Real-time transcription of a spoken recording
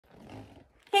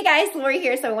Hey guys, Lori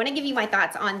here. So I want to give you my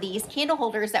thoughts on these candle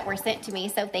holders that were sent to me.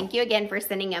 So thank you again for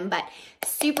sending them, but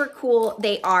super cool.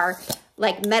 They are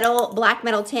like metal, black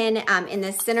metal tin. In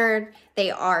the center,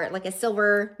 they are like a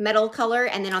silver metal color.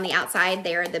 And then on the outside,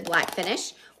 they're the black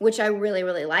finish, which I really,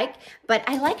 really like. But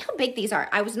I like how big these are.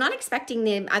 I was not expecting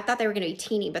them. I thought they were going to be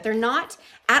teeny, but they're not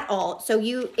at all. So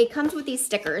it comes with these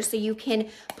stickers, so you can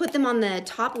put them on the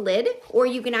top lid, or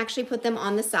you can actually put them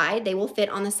on the side. They will fit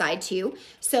on the side too.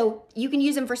 So you can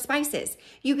use them for spices.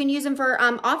 You can use them for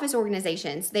office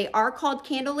organizations. They are called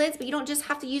candle lids, but you don't just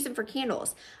have to use them for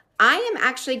candles. I am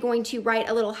actually going to write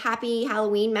a little happy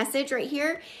Halloween message right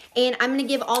here, and I'm gonna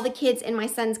give all the kids in my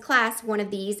son's class one of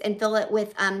these and fill it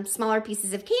with smaller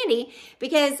pieces of candy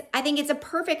because I think it's a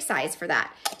perfect size for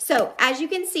that. So as you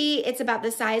can see, it's about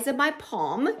the size of my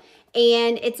palm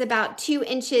and it's about 2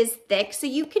 inches thick. So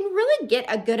you can really get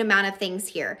a good amount of things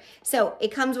here. So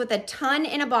it comes with a ton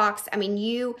in a box. I mean,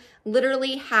 you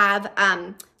literally have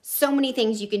so many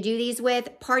things you can do these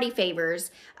with, party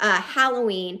favors,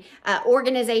 Halloween,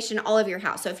 organization, all of your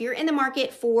house. So if you're in the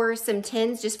market for some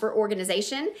tins just for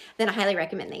organization, then I highly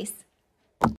recommend these.